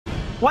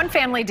One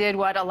family did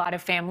what a lot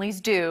of families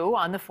do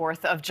on the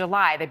 4th of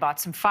July. They bought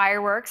some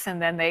fireworks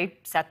and then they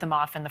set them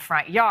off in the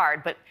front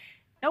yard. But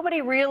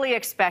nobody really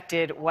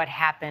expected what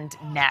happened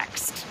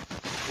next.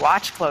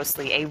 Watch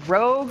closely. A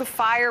rogue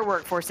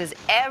firework forces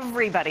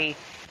everybody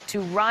to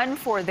run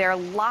for their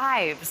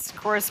lives.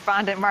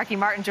 Correspondent Markie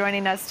Martin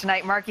joining us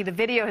tonight. Markie, the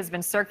video has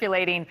been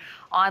circulating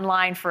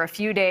online for a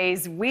few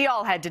days. We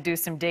all had to do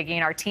some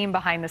digging, our team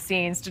behind the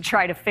scenes, to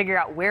try to figure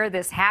out where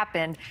this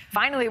happened.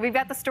 Finally, we've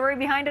got the story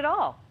behind it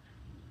all.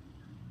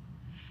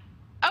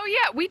 Oh,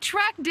 yeah, we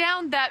tracked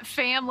down that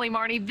family,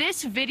 Marnie.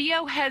 This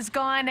video has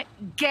gone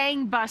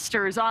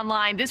gangbusters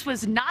online. This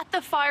was not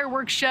the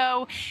fireworks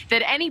show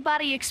that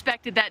anybody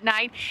expected that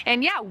night.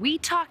 And yeah, we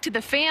talked to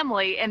the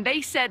family, and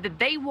they said that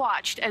they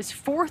watched as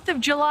 4th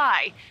of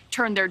July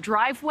turned their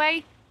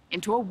driveway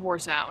into a war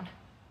zone.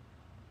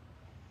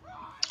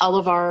 All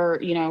of our,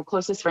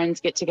 closest friends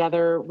get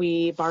together.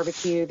 We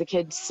barbecue, the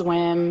kids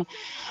swim,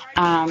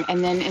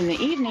 and then in the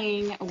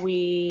evening,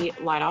 we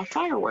light off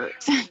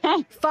fireworks.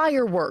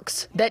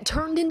 Fireworks that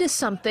turned into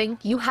something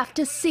you have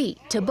to see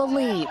to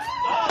believe.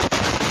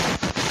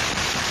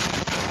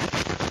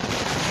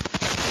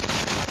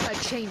 A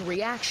chain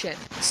reaction,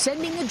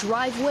 sending a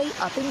driveway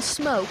up in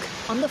smoke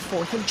on the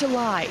 4th of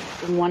July.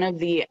 One of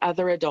the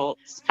other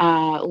adults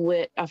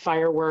lit a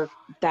firework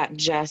that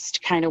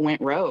just kind of went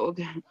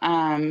rogue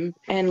and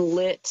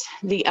lit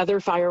the other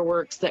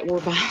fireworks that were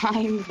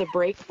behind the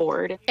brake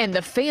board. And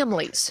the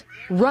families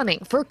running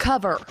for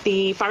cover.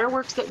 The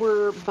fireworks that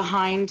were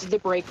behind the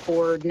brake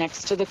board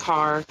next to the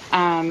car,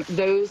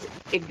 those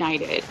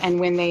ignited. And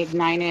when they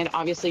ignited,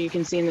 obviously you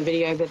can see in the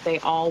video that they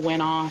all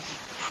went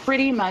off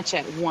pretty much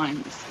at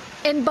once.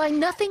 And by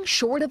nothing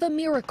short of a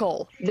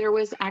miracle. There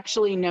was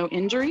actually no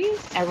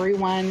injuries.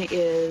 Everyone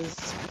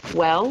is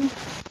well,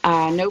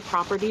 no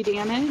property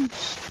damage.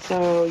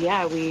 So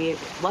yeah, we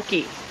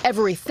lucky.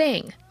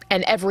 Everything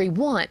and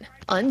everyone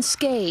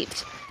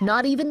unscathed.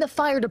 Not even the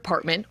fire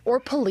department or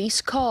police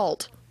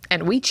called.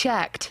 And we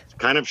checked.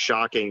 Kind of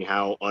shocking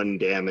how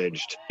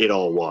undamaged it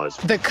all was.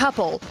 The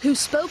couple, who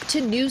spoke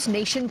to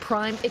NewsNation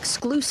Prime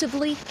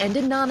exclusively and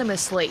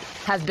anonymously,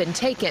 have been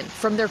taken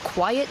from their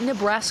quiet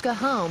Nebraska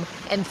home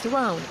and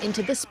thrown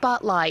into the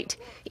spotlight.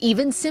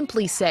 Even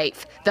Simply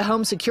Safe, the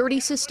home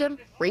security system,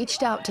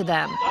 reached out to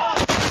them.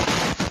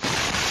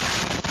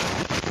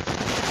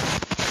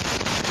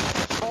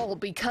 All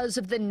because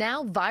of the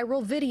now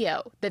viral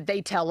video that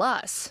they tell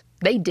us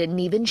they didn't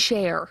even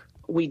share.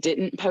 We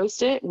didn't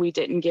post it. We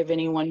didn't give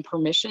anyone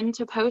permission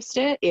to post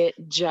it. It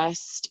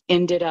just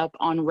ended up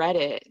on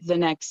Reddit the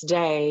next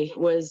day.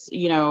 Was,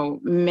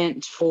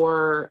 meant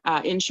for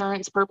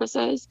insurance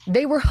purposes.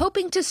 They were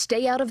hoping to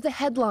stay out of the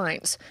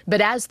headlines,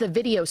 but as the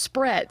video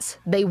spreads,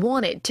 they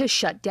wanted to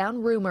shut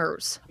down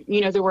rumors.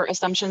 There were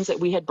assumptions that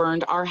we had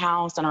burned our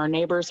house and our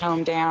neighbor's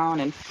home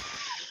down and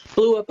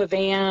blew up a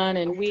van.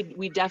 And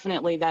we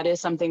definitely, that is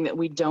something that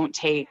we don't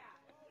take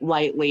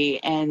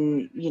lightly.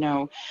 And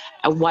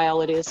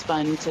while it is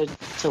fun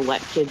to let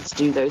kids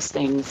do those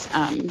things,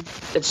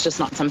 it's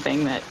just not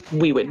something that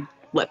we would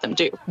let them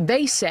do.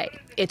 They say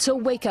it's a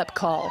wake-up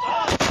call.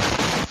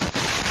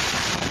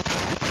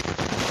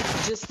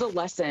 Just the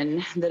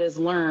lesson that is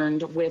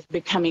learned with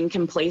becoming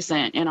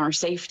complacent in our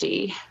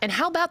safety. And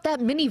how about that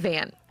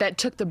minivan that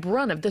took the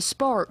brunt of the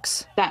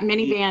sparks? That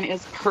minivan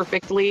is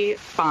perfectly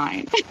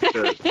fine.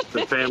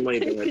 The family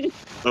that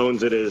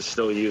owns it is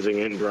still using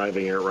it and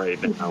driving it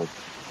right now.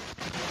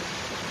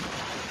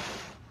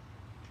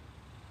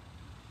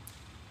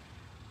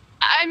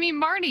 I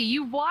mean, Marnie,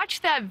 you watch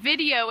that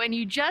video and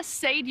you just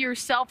say to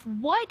yourself,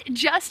 what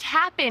just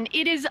happened?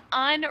 It is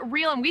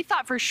unreal. And we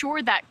thought for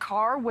sure that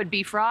car would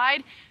be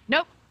fried.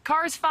 Nope.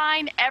 Car's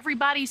fine.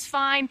 Everybody's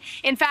fine.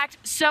 In fact,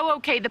 so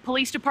okay, the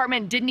police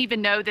department didn't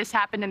even know this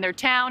happened in their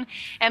town.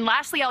 And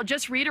lastly, I'll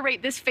just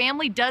reiterate, this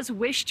family does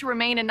wish to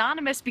remain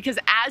anonymous because,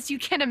 as you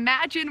can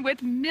imagine,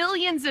 with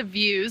millions of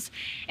views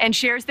and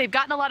shares, they've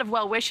gotten a lot of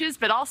well wishes,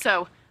 but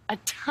also a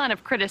ton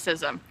of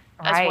criticism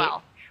as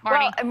well.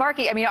 Marnie? Well,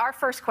 Markie, our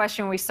first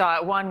question we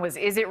saw, one was,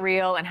 is it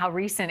real and how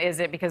recent is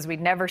it? Because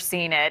we'd never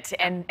seen it.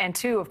 And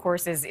two, of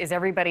course, is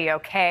everybody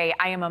okay?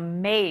 I am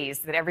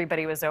amazed that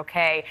everybody was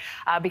okay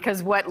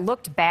because what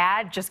looked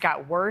bad just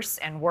got worse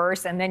and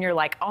worse. And then you're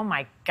like, oh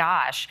my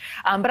gosh.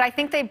 But I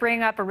think they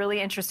bring up a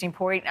really interesting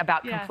point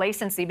about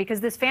complacency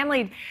because this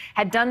family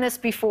had done this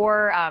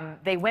before.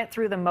 They went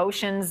through the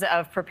motions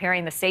of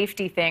preparing the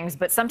safety things,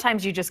 but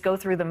sometimes you just go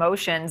through the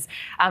motions.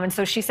 And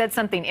so she said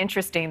something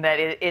interesting that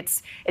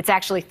it's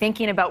actually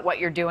thinking about what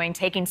you're doing,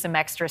 taking some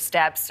extra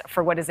steps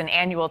for what is an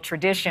annual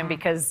tradition,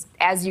 because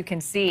as you can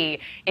see,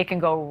 it can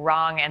go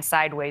wrong and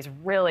sideways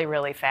really,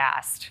 really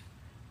fast.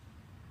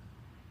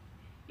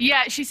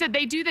 Yeah, she said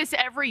they do this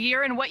every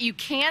year, and what you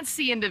can't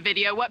see in the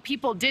video, what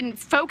people didn't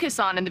focus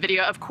on in the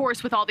video, of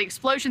course, with all the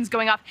explosions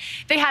going off,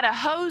 they had a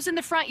hose in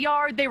the front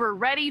yard. They were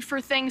ready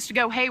for things to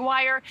go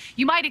haywire.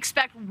 You might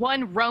expect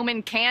one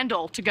Roman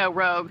candle to go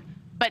rogue,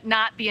 but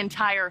not the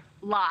entire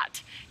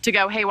lot to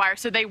go haywire.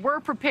 So they were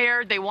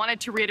prepared. They wanted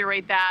to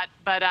reiterate that.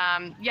 But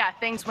yeah,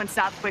 things went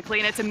south quickly,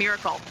 and it's a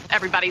miracle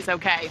everybody's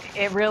okay.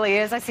 It really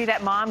is. I see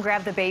that mom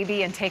grab the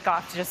baby and take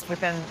off just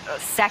within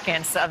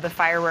seconds of the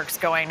fireworks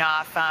going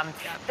off.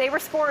 They were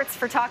sports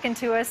for talking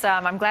to us.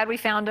 I'm glad we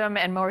found them,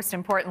 and most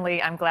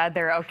importantly, I'm glad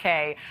they're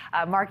okay.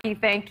 Markie,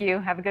 thank you.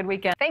 Have a good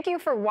weekend. Thank you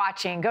for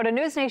watching. Go to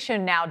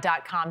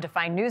newsnationnow.com to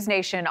find News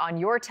Nation on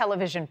your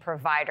television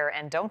provider,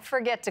 and don't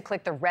forget to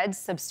click the red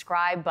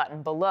subscribe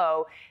button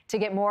below to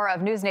get more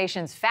of News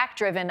Nation's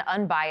fact-driven,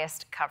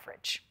 unbiased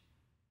coverage.